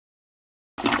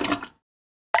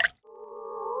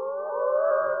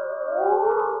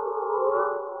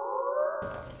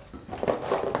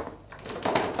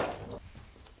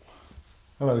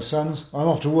Hello, sons. I'm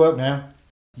off to work now.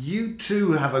 You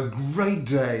two have a great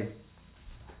day.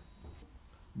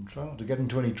 I'm trying not to get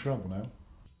into any trouble now.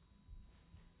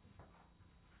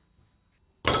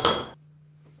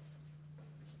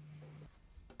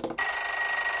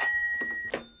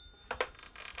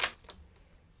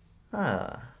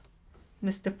 Ah,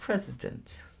 Mr.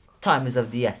 President. Time is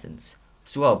of the essence,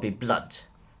 so I'll be blunt.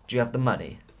 Do you have the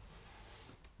money?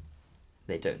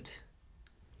 They don't.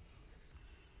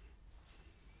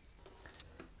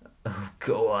 Oh,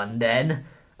 go on then.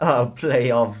 I'll play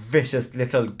your vicious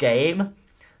little game.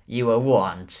 You were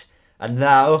warned. And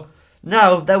now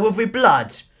there will be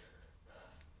blood.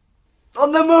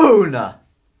 On the moon!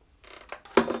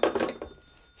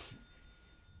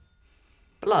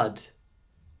 Blood?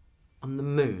 On the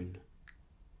moon?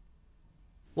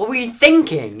 What were you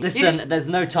thinking? Listen, there's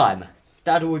no time.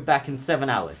 Dad will be back in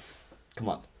 7 hours. Come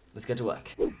on, let's get to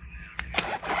work.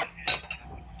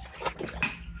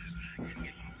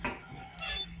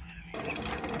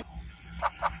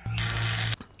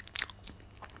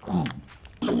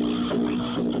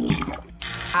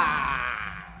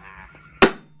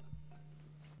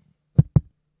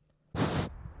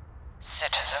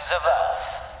 Citizens of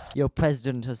Earth, Your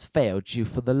president has failed you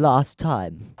for the last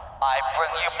time. I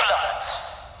bring you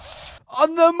blood.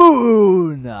 On the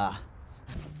moon!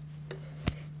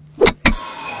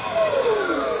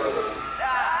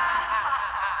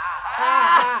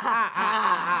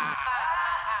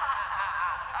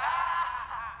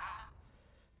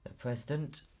 The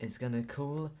president is gonna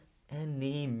call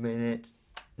any minute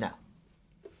now.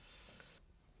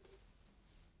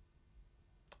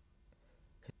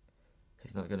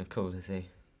 He's not gonna call, is he?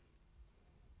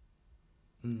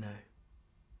 No.